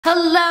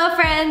Hello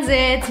friends,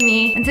 it's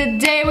me. And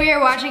today we are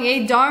watching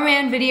a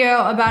Darman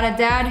video about a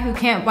dad who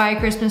can't buy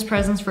Christmas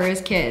presents for his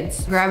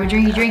kids. Grab a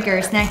drinky drink or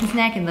a snacky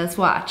snack and let's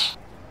watch.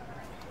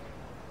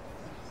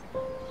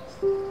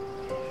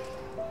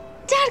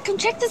 Dad, come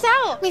check this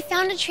out. We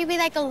found a tree we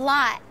like a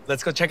lot.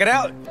 Let's go check it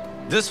out.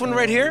 This one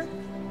right here?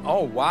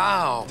 Oh,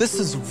 wow. This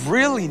is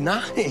really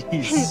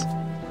nice.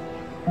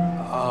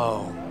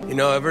 Oh. You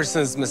know, ever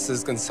since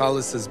Mrs.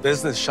 Gonzalez's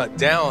business shut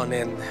down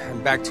and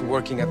I'm back to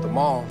working at the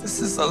mall,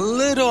 this is a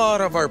little out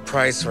of our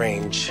price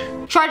range.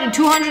 Charging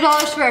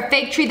 $200 for a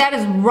fake tree, that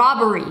is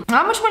robbery.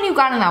 How much money you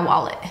got in that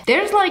wallet?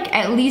 There's like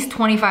at least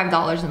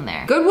 $25 in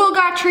there. Goodwill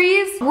got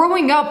trees.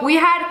 Growing up, we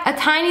had a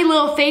tiny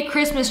little fake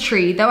Christmas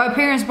tree that my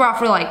parents brought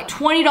for like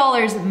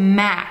 $20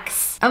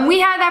 max. And we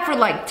had that for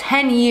like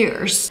 10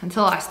 years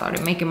until I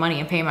started making money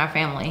and paying my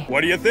family.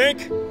 What do you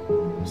think?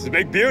 She's a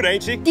big beaut,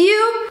 ain't she?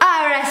 You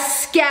are a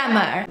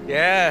scammer.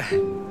 Yeah.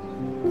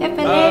 If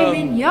I live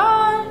in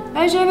yon,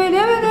 I should be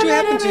living. Do you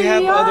happen to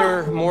have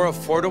other more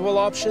affordable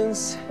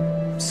options?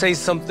 Say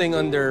something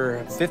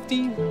under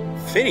 $50?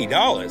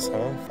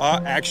 $50,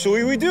 huh?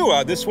 Actually we do.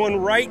 This one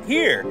right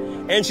here.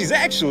 And she's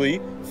actually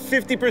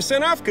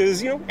 50% off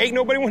because, you know, ain't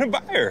nobody want to buy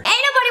her. Ain't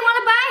nobody want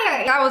to buy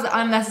her. That was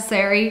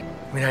unnecessary.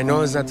 I mean, I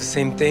know it's not the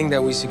same thing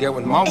that we used to get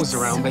when Mom was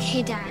around, but...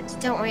 Hey, Dad,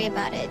 don't worry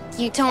about it.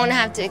 You don't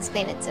have to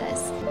explain it to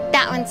us.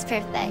 That one's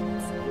perfect.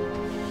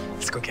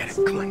 Let's go get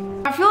it, come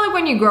on. I feel like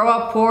when you grow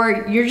up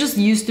poor, you're just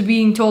used to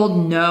being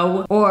told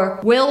no or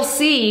we'll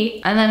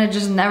see, and then it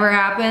just never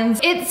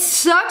happens. It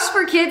sucks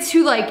for kids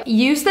who like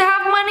used to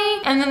have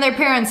money and then their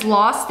parents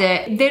lost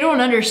it. They don't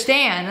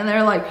understand and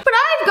they're like, but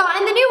I've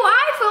gotten the new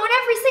iPhone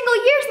every single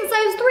year since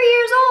I was 3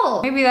 years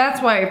old. Maybe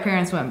that's why your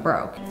parents went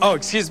broke. Oh,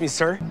 excuse me,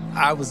 sir.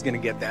 I was gonna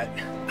get that.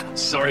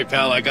 Sorry,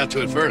 pal, I got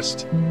to it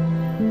first.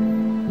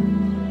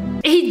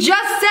 He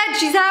just said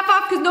she's half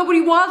off because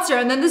nobody wants her,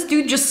 and then this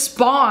dude just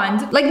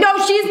spawned. Like, no,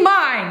 she's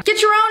mine.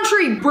 Get your own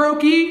tree,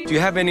 brokey. Do you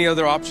have any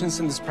other options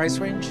in this price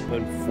range?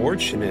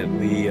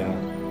 Unfortunately,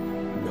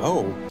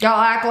 no.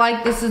 Y'all act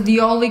like this is the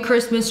only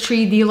Christmas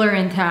tree dealer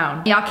in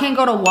town. Y'all can't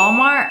go to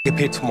Walmart? Get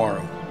paid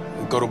tomorrow.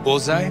 We'll go to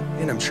Bullseye,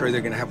 and I'm sure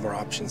they're gonna have more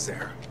options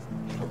there.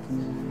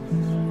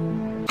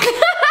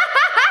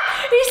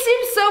 He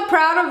seems so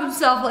proud of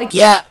himself, like,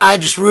 yeah, I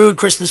just ruined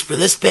Christmas for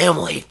this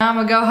family. I'm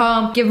gonna go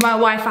home, give my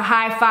wife a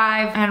high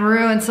five, and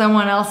ruin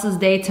someone else's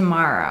day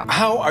tomorrow.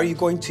 How are you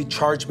going to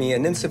charge me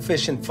an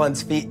insufficient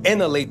funds fee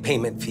and a late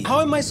payment fee? How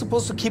am I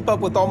supposed to keep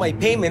up with all my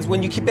payments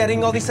when you keep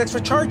adding all these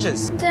extra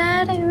charges?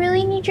 Dad, I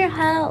really need your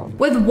help.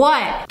 With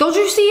what? Don't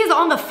you see he's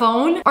on the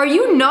phone? Are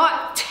you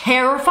not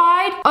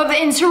terrified of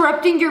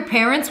interrupting your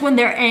parents when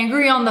they're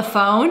angry on the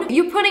phone?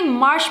 You putting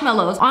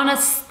marshmallows on a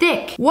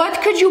stick.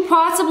 What could you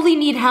possibly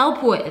need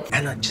help with?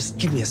 Anna, just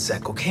give me a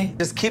sec, okay?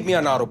 Just keep me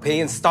on auto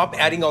pay and stop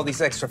adding all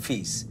these extra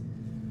fees.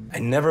 I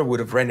never would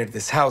have rented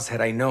this house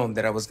had I known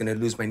that I was gonna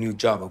lose my new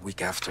job a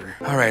week after.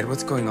 All right,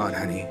 what's going on,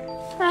 honey?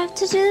 I have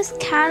to do this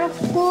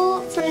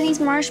catapult for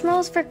these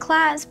marshmallows for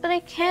class, but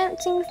I can't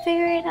seem to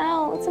figure it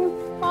out. It's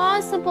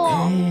impossible.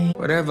 Hey,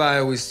 what have I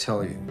always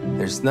tell you?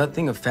 There's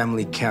nothing a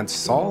family can't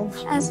solve.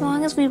 As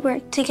long as we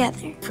work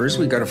together. First,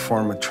 we gotta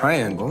form a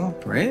triangle,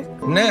 right?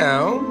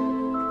 Now,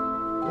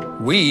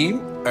 we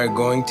are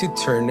going to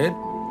turn it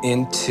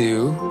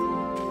into...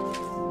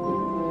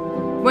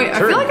 Wait, I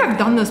feel like I've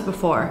done this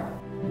before.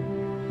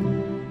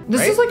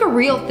 This is like a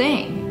real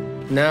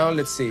thing. Now,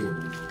 let's see.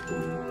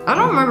 I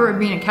don't remember it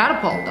being a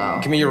catapult, though.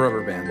 Give me your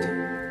rubber band.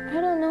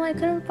 I don't know, I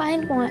couldn't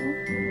find one.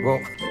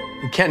 Well,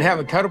 you can't have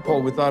a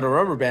catapult without a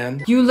rubber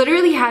band. You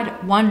literally had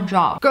one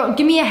job. Girl,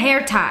 give me a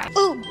hair tie.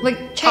 Ooh,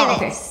 like, try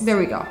okay, this. there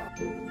we go.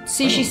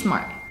 See, she's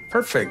smart.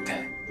 Perfect.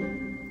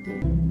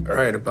 All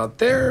right, about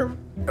there.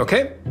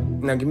 Okay,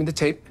 now give me the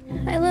tape.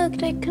 I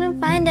looked, I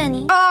couldn't find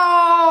any.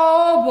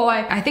 Oh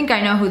boy. I think I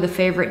know who the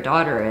favorite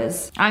daughter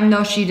is. I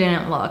know she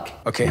didn't look.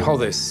 Okay,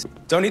 hold this.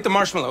 Don't eat the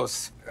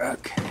marshmallows.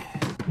 Okay.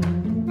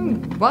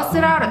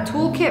 Busted out a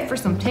toolkit for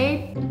some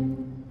tape.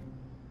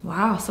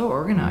 Wow, so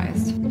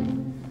organized.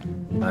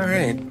 All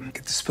right,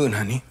 get the spoon,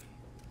 honey.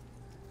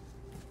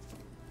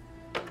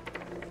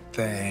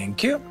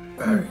 Thank you.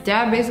 All right.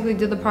 Dad basically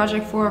did the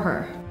project for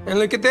her. And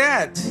look at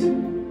that.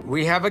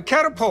 We have a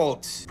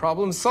catapult.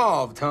 Problem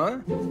solved, huh?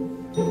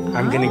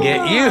 I'm gonna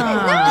get you.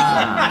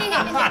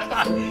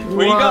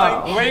 Where you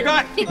going? Where you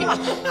going?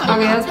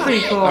 Okay, that's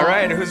pretty cool. All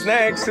right, who's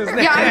next? Who's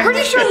next? Yeah, I'm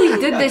pretty sure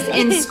we did this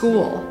in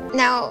school.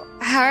 Now,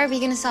 how are we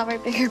gonna solve our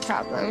bigger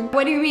problem?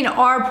 What do you mean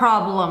our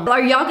problem?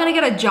 Are y'all gonna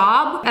get a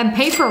job and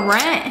pay for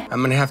rent?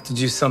 I'm gonna have to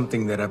do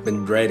something that I've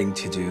been dreading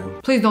to do.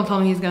 Please don't tell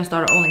me he's gonna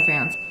start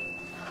OnlyFans.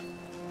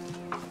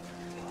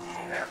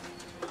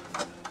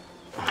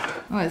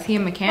 Oh, is he a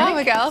mechanic? Oh,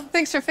 Miguel,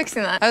 thanks for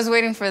fixing that. I was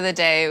waiting for the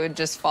day it would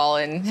just fall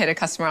and hit a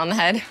customer on the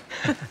head.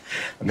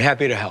 I'm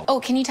happy to help. Oh,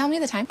 can you tell me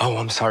the time? Oh,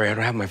 I'm sorry, I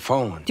don't have my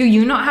phone. Do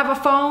you not have a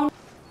phone?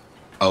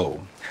 Oh,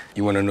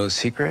 you want to know the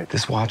secret?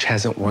 This watch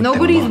hasn't worked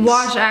Nobody's in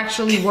months. watch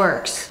actually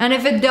works. And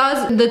if it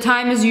does, the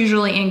time is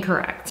usually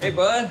incorrect. Hey,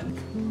 bud.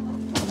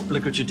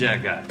 Look what your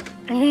dad got.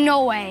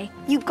 No way.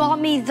 You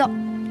got me the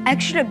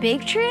extra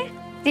big tree?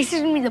 This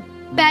is gonna be the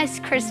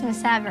best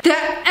Christmas ever. The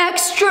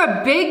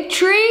extra big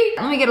tree?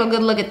 Let me get a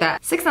good look at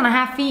that.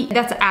 6.5 feet,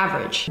 that's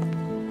average.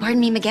 Pardon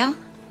me, Miguel?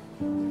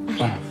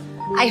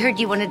 I heard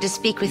you wanted to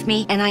speak with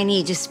me, and I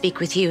need to speak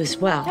with you as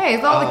well. Hey,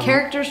 it's all the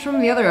characters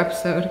from the other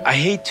episode. I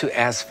hate to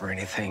ask for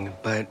anything,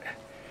 but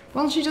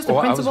Wasn't she just a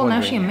principal,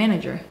 now she a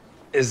manager?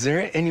 is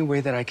there any way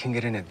that I can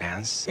get in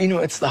advance? You know,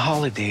 it's the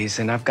holidays,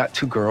 and I've got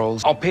 2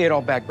 girls. I'll pay it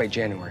all back by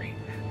January.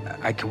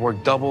 I could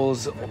work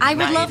doubles. I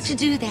would love to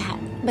do that,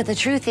 but the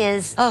truth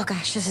is, oh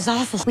gosh, this is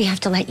awful. We have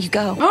to let you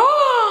go.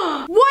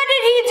 What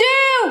did he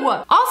do?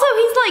 Also,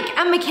 he's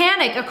like a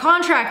mechanic, a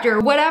contractor,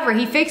 whatever.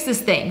 He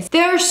fixes things.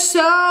 There's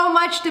so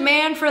much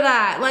demand for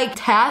that. Like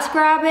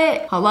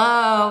TaskRabbit,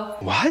 hello.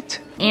 What?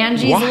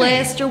 Angie's Why?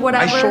 List or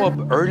whatever. I show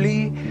up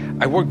early.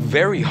 I work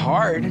very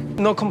hard.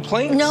 No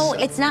complaints. No,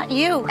 it's not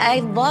you. I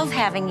love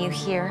having you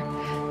here.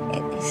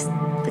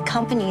 The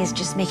company is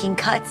just making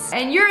cuts.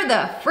 And you're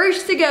the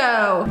first to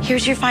go.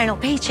 Here's your final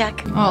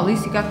paycheck. Oh, at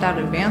least you got that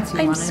advance you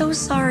I'm wanted. so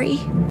sorry.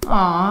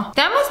 Aw,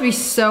 that must be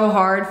so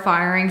hard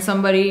firing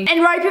somebody.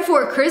 And right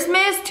before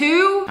Christmas,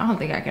 too? I don't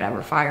think I could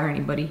ever fire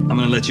anybody. I'm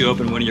gonna let you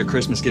open one of your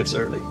Christmas gifts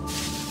early.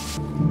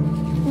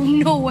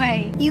 No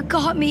way. You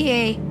got me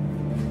a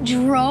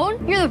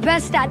drone? You're the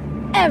best dad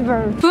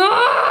ever.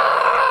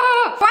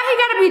 Why he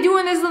gotta be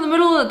doing this in the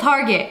middle of the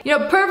Target? You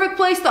know, perfect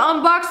place to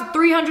unbox a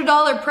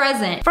 $300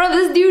 present. In front of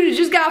this dude who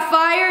just got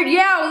fired.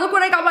 Yeah, well, look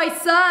what I got my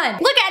son.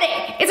 Look at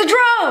it, it's a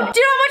drone. Do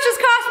you know how much this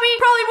cost me?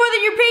 Probably more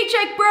than your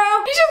paycheck, bro.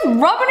 He's just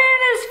rubbing it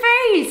in his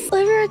face.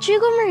 Olivia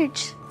Rodrigo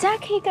merch.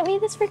 Dad, can you get me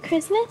this for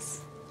Christmas?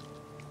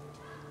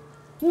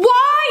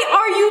 Why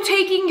are you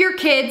taking your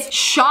kids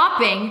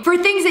shopping for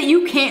things that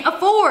you can't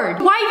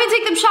afford? Why even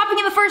take them shopping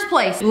in the first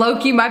place?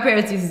 Low-key, my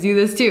parents used to do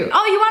this too.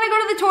 Oh, you wanna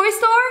go to the toy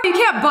store? You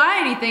can't buy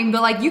anything,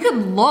 but like you could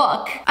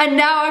look. And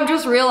now I'm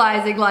just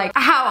realizing like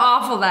how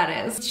awful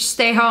that is. Just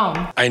stay home.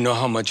 I know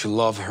how much you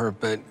love her,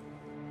 but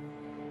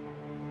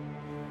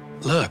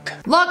look.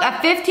 Look, a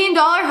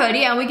 $15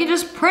 hoodie and we can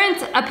just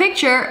print a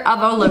picture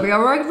of Olivia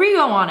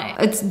Rodrigo on it.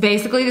 It's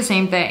basically the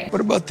same thing.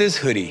 What about this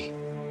hoodie?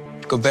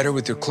 Go better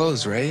with your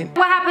clothes, right?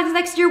 What happens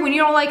next year when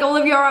you don't like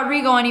Olivia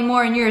Rodrigo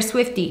anymore and you're a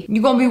Swiftie?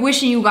 You're gonna be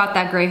wishing you got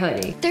that gray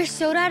hoodie. They're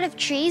sewed out of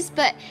trees,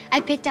 but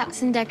I picked out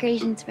some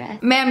decorations for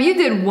us. Ma'am, you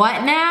did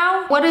what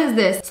now? What is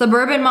this?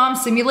 Suburban Mom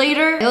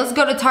Simulator? Let's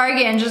go to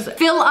Target and just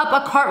fill up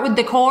a cart with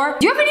decor.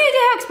 Do you have any idea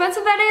how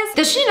expensive that is?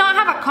 Does she not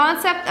have a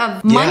concept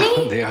of money?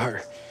 Yeah, they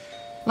are.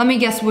 Let me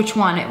guess which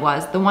one it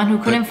was. The one who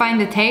couldn't find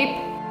the tape?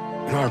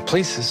 You know, our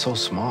place is so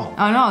small.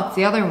 Oh no, it's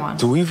the other one.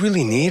 Do we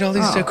really need all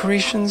these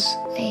decorations?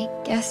 I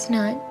guess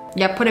not.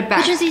 Yeah, put it back.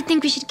 Which ones do you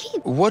think we should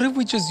keep? What if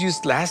we just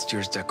used last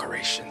year's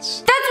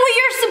decorations? That's what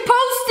you're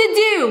supposed to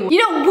do! You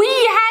know, we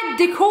had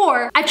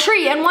decor, a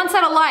tree and one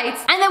set of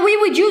lights, and then we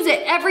would use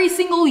it every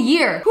single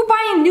year. Who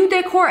buying new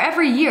decor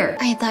every year?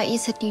 I thought you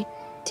said you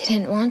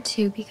didn't want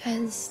to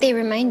because they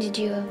reminded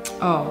you of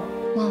Oh.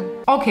 Mom.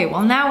 Okay,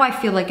 well now I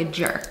feel like a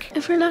jerk.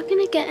 If we're not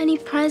gonna get any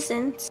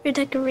presents or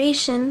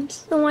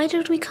decorations, then why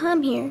did we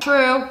come here?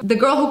 True. The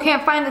girl who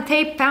can't find the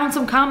tape found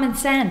some common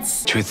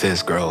sense. Truth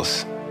is,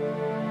 girls,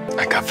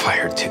 I got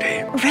fired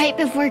today. Right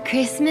before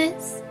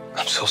Christmas?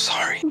 I'm so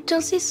sorry.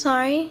 Don't say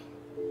sorry.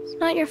 It's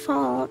not your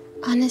fault.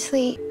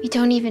 Honestly, we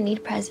don't even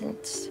need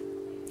presents.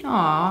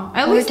 Aw,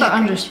 at Or least the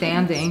decorations.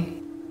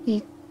 understanding.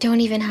 We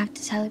don't even have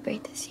to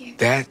celebrate this year.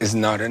 That is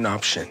not an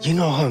option. You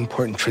know how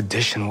important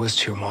tradition was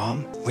to your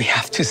mom? We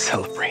have to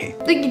celebrate.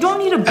 Like, you don't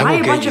need to buy will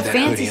a get bunch you of that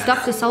fancy hoodie, stuff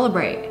Anna. to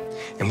celebrate.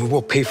 And we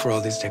will pay for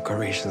all these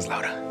decorations,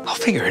 Laura. I'll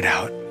figure it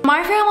out.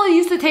 My family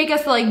used to take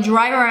us to like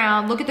drive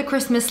around, look at the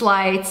Christmas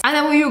lights, and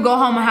then we would go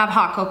home and have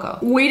hot cocoa.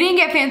 We didn't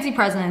get fancy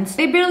presents.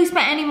 They barely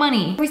spent any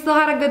money. We still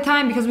had a good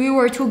time because we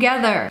were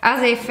together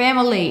as a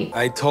family.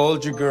 I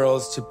told you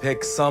girls to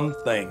pick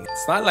something.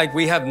 It's not like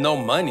we have no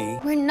money.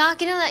 We're not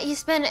gonna let you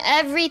spend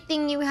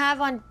everything you have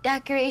on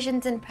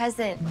decorations and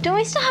presents. Don't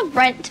we still have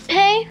rent to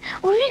pay?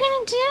 What are we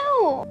gonna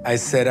do? I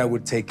said I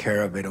would take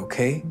care of it,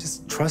 okay?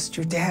 Just trust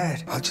your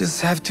dad. I'll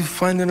just have to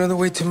find another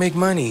way to make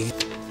money.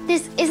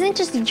 This isn't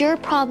just your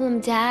problem,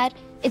 Dad.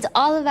 It's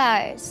all of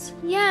ours.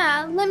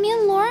 Yeah, let me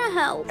and Laura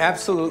help.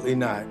 Absolutely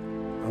not,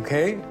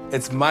 okay?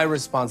 It's my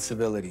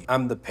responsibility.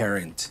 I'm the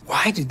parent.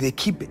 Why do they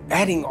keep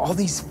adding all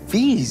these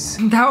fees?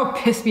 That would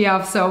piss me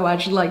off so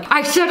much. Like,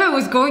 I said I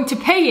was going to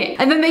pay it,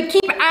 and then they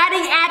keep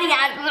adding.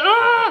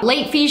 Ugh!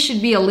 Late fees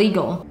should be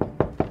illegal.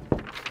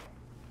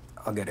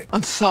 I'll get it.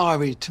 I'm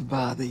sorry to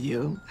bother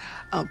you,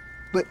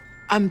 but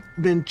I've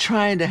been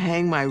trying to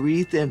hang my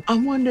wreath, and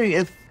I'm wondering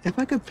if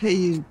I could pay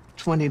you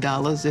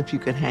 $20 if you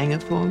could hang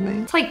it for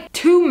me. It's like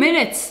 2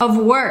 minutes of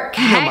work.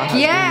 You know, my Heck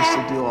husband yeah.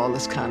 used to do all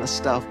this kind of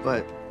stuff,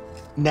 but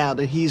now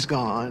that he's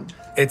gone.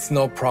 It's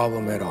no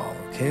problem at all,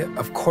 okay?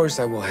 Of course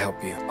I will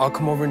help you. I'll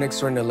come over next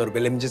door in a little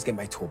bit. Let me just get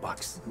my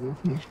toolbox.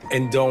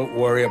 And don't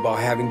worry about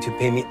having to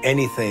pay me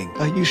anything.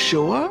 Are you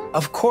sure?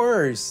 Of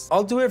course.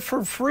 I'll do it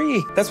for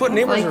free. That's what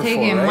neighbors Like are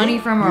taking for, right? money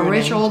from a You're an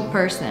rich angel. old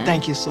person.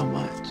 Thank you so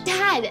much.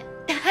 Dad,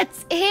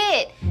 that's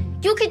it.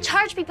 You could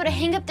charge people to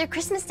hang up their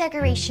Christmas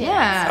decorations.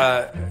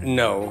 Yeah.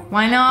 No.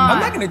 Why not? I'm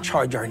not gonna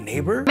charge our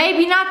neighbor.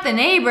 Maybe not the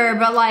neighbor,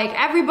 but like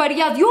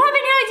everybody else. You have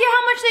any idea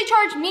how much they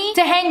charge me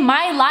to hang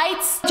my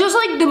lights? Just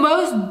like the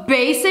most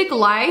basic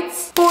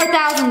lights,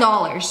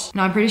 $4,000.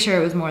 No, I'm pretty sure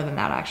it was more than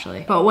that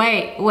actually. But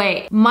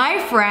wait. My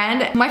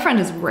friend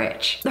is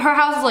rich. Her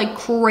house is like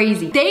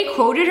crazy. They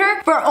quoted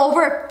her for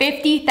over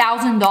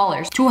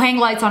 $50,000 to hang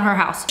lights on her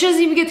house. She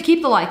doesn't even get to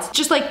keep the lights.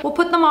 Just like, we'll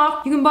put them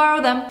off. You can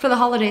borrow them for the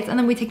holidays and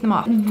then we take them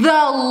off. The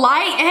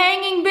light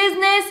hanging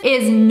business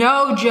is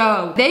no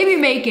joke. They be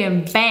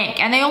making bank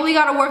and they only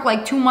gotta work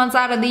like 2 months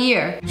out of the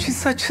year. She's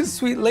such a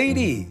sweet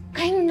lady.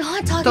 I'm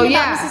not talking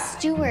about Mrs.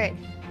 Stewart.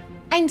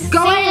 I'm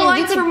saying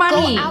you could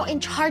go out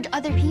and charge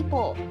other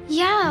people.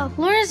 Yeah,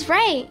 Laura's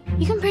right.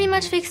 You can pretty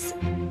much fix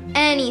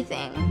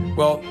anything.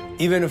 Well,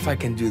 even if I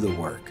can do the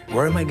work,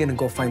 where am I gonna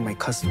go find my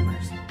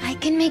customers? I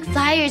can make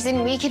flyers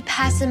and we could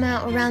pass them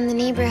out around the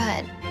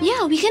neighborhood.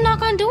 Yeah, we can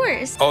knock on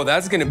doors. Oh,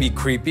 that's gonna be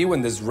creepy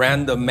when this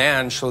random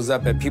man shows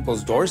up at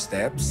people's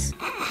doorsteps.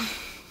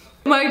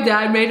 My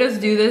dad made us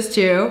do this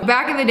too.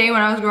 Back in the day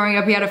when I was growing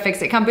up, he had a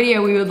fix-it company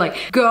and we would like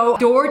go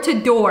door to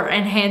door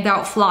and hand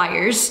out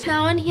flyers.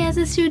 Now when he has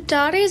his 2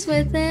 daughters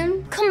with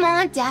him. Come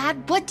on,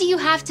 Dad, what do you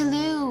have to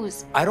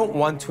lose? I don't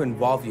want to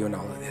involve you in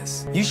all of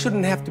this. You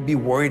shouldn't have to be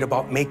worried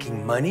about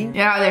making money.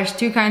 Yeah, there's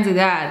 2 kinds of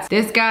dads.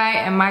 This guy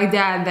and my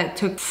dad that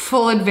took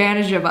full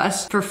advantage of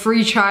us for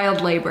free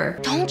child labor.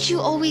 Don't you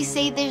always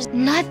say there's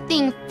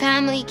nothing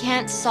family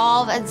can't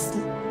solve as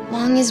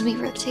long as we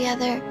work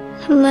together?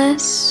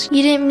 Unless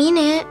you didn't mean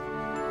it.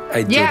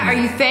 I did. Yeah, are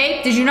you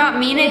fake? Did you not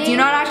mean it? Do you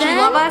not actually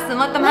love us? Then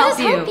let them help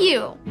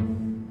you.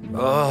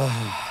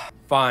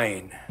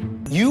 Fine.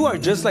 You are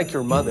just like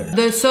your mother.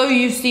 The so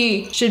you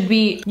see should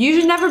be, you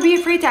should never be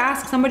afraid to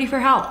ask somebody for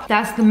help.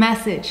 That's the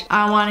message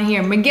I want to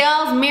hear.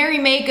 Miguel's Merry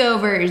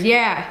Makeovers,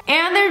 yeah.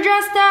 And they're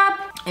dressed up.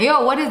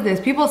 Yo, what is this?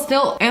 People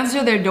still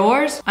answer their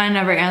doors? I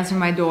never answer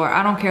my door.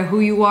 I don't care who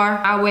you are.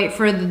 I wait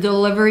for the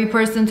delivery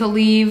person to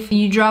leave.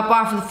 You drop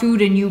off the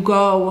food and you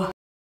go.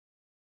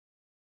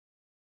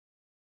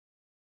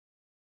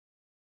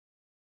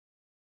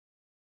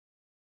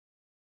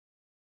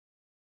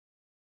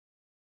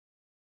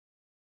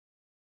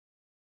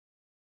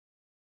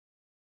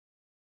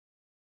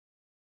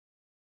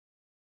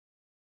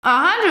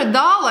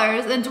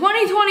 $100 in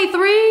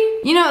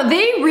 2023? You know,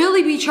 they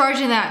really be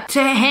charging that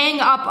to hang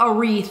up a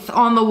wreath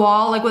on the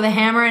wall, like with a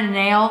hammer and a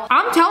nail.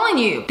 I'm telling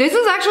you, this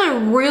is actually a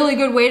really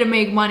good way to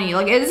make money.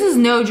 Like, this is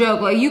no joke.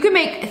 Like, you can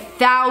make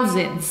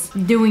thousands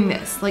doing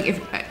this.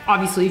 Like,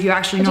 obviously, if you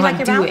actually know how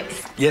to do it.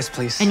 Yes,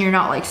 please. And you're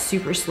not like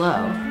super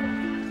slow.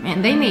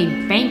 Man, they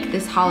made bank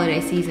this holiday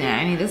season.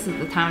 I mean, this is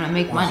the time to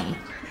make money.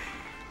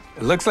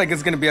 It looks like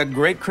it's gonna be a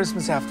great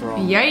Christmas after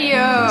all.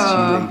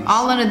 Yeah,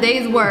 all in a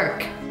day's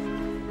work.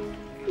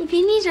 If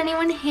you need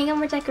anyone to hang up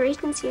more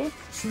decorations here,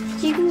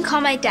 you can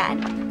call my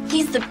dad.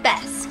 He's the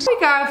best. We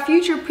got a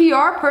future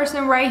PR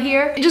person right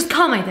here. Just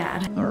call my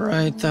dad. All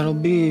right, that'll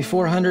be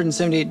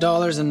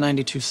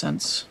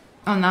 $478.92.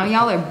 Oh, now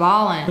y'all are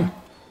balling.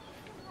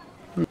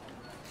 You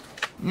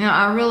know,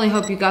 I really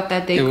hope you got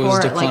that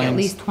decor at like at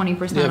least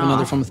 20% off. Do you have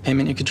another form of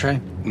payment you could try?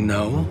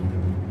 No,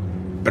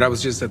 but I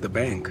was just at the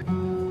bank.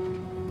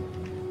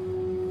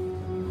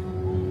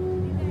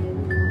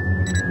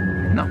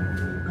 No.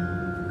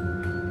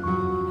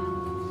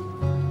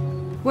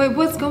 Wait,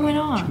 what's going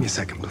on? Give me a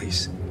second,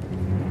 please.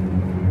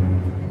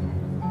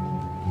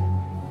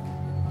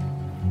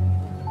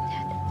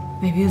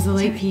 Maybe it's the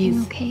late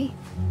fees. Okay.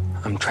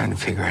 I'm trying to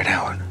figure it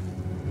out.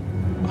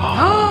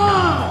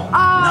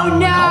 Oh,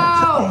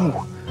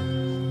 no!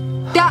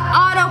 That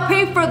auto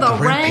pay for the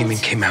rent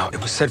payment came out.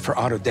 It was set for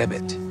auto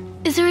debit.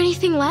 Is there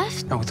anything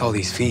left? Not with all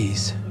these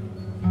fees.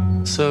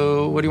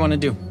 So, what do you want to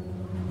do?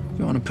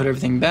 You want to put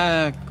everything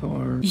back,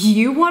 or?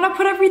 You want to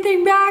put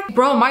everything back?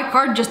 Bro, my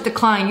card just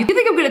declined. You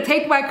think I'm gonna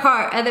take my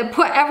card and then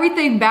put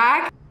everything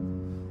back?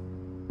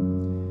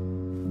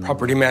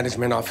 Property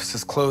management office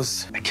is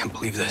closed. I can't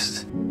believe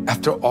this.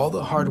 After all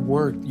the hard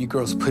work you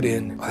girls put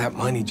in, all that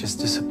money just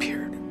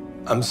disappeared.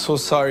 I'm so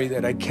sorry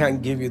that I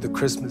can't give you the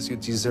Christmas you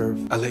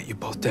deserve. I let you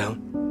both down.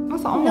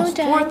 That's almost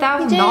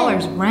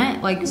 $4,000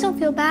 rent. Like, just don't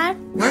feel bad.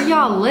 Where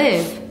y'all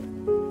live?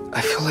 I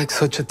feel like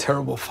such a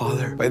terrible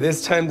father. By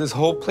this time, this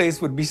whole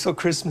place would be so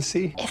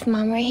Christmassy. If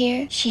Mom were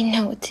here, she'd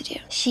know what to do.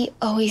 She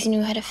always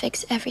knew how to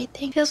fix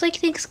everything. Feels like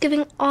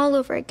Thanksgiving all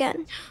over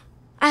again.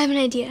 I have an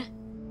idea.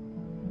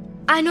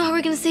 I know how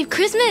we're gonna save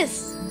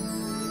Christmas.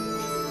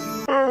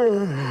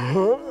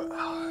 Oh,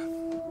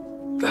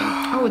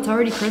 it's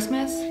already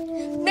Christmas?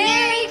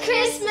 Merry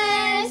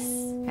Christmas!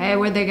 Hey,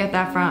 where'd they get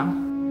that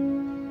from?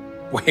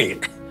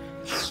 Wait,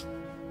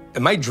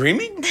 am I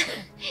dreaming?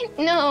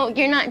 No,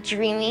 you're not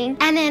dreaming.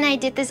 Anna and I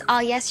did this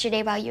all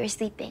yesterday while you were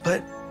sleeping.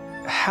 But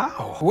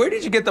how? Where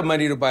did you get the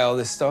money to buy all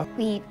this stuff?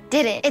 We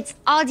did it. It's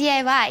all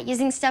DIY,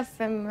 using stuff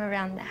from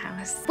around the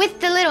house. With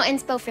the little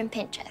inspo from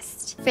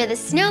Pinterest. For the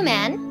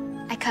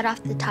snowman, I cut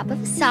off the top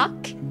of a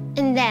sock,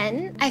 and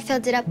then I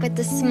filled it up with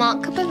a small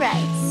cup of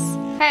rice.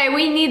 Hey,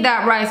 we need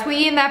that rice. We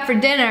eating that for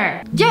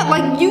dinner. Yeah,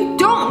 like you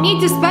don't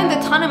need to spend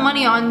a ton of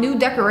money on new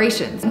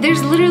decorations.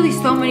 There's literally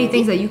so many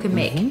things that you can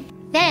make.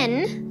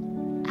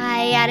 Then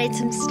I added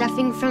some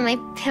stuffing from my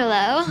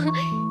pillow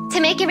to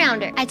make it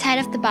rounder. I tied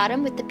off the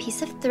bottom with a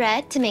piece of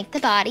thread to make the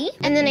body,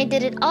 and then I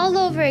did it all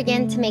over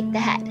again to make the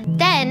head.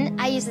 Then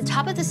I used the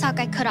top of the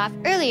sock I cut off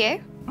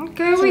earlier.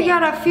 Okay, we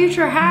got a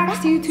future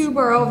hacks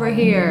YouTuber over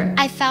here.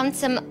 I found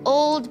some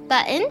old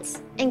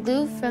buttons and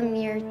glue from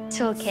your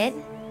toolkit.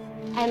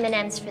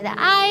 M&Ms for the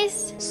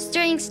eyes,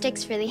 stirring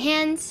sticks for the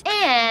hands,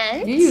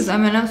 and... You use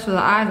M&Ms for the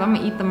eyes, I'm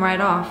gonna eat them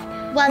right off.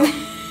 Well,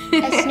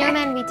 a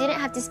snowman we didn't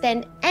have to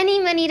spend any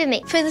money to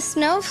make. For the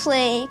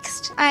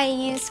snowflakes, I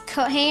used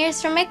coat hangers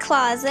from my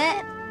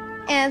closet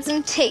and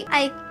some tape.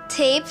 I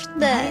taped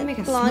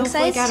the long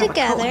sides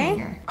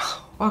together.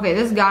 Okay,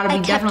 this gotta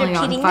be definitely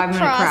on 5-minute crafts. I kept repeating the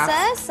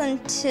process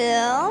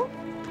until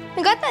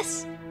we got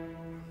this.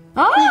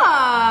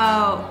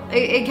 Oh!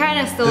 It kind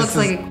of still looks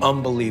like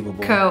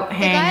unbelievable coat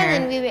hanger. The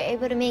garland we were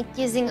able to make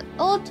using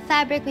old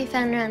fabric we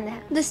found around the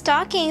house. The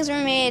stockings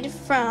were made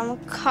from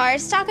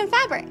cardstock and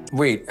fabric.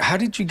 Wait, how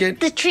did you get...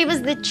 The tree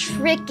was the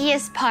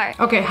trickiest part.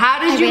 Okay, how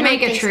did you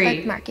make a tree? I ran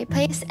on Facebook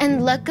Marketplace,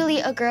 and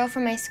luckily a girl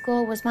from my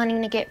school was wanting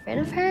to get rid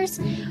of hers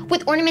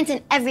with ornaments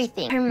and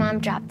everything. Her mom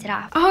dropped it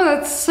off. Oh,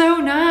 that's so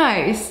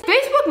nice.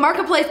 Facebook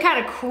Marketplace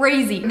kind of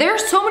crazy. There are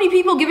so many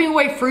people giving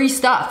away free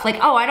stuff. Like,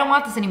 oh, I don't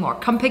want this anymore.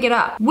 Come pick it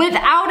up.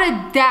 Without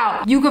a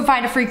doubt, you can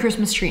find a free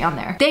Christmas tree on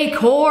there.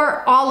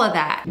 Decor, all of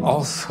that.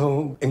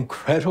 Also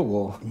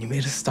incredible. You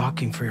made a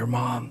stocking for your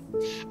mom.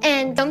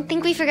 And don't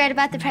think we forgot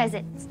about the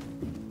presents.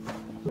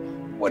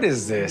 What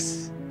is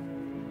this?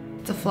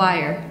 It's a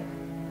flyer.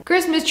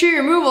 Christmas tree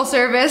removal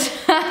service.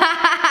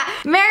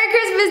 Merry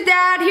Christmas,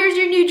 Dad. Here's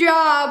your new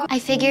job. I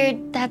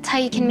figured that's how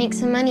you can make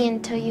some money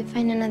until you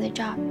find another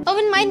job.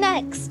 Open mine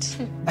next.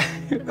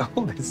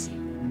 Hold this.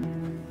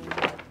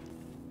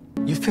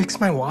 You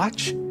fixed my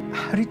watch?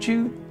 How did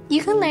you?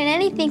 You can learn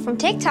anything from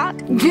TikTok.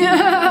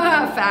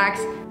 Facts.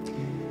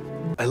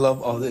 I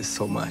love all this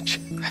so much.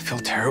 I feel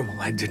terrible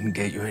I didn't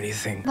get you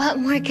anything. What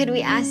more could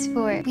we ask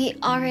for? We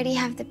already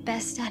have the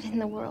best dad in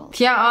the world.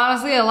 Yeah,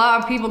 honestly, a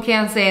lot of people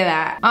can't say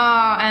that.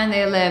 Oh, and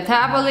they lived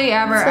happily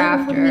ever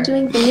after. What are we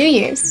doing for New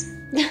Year's?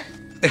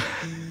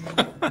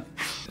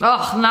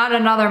 Ugh, not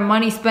another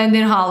money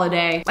spending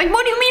holiday. Like,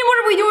 what do you mean,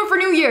 what are we doing for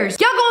New Year's?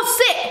 Y'all gonna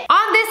sit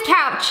on this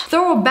couch,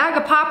 throw a bag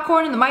of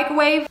popcorn in the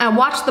microwave, and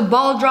watch the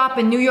ball drop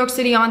in New York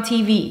City on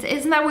TV.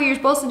 Isn't that what you're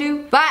supposed to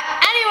do? But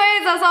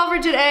anyways, that's all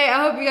for today.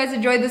 I hope you guys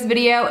enjoyed this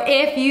video.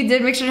 If you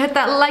did, make sure to hit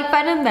that like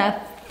button in the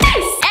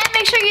face. And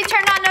make sure you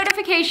turn on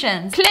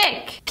notifications.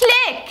 Click,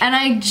 click. And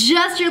I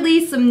just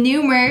released some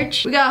new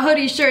merch. We got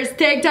hoodies, shirts,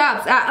 tank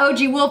tops at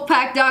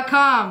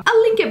ogwolfpack.com.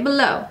 I'll link it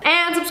below.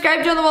 And subscribe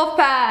to join the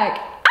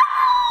Wolfpack.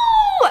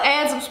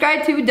 And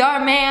subscribe to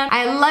Darman.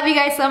 I love you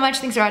guys so much.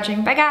 Thanks for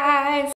watching. Bye, guys.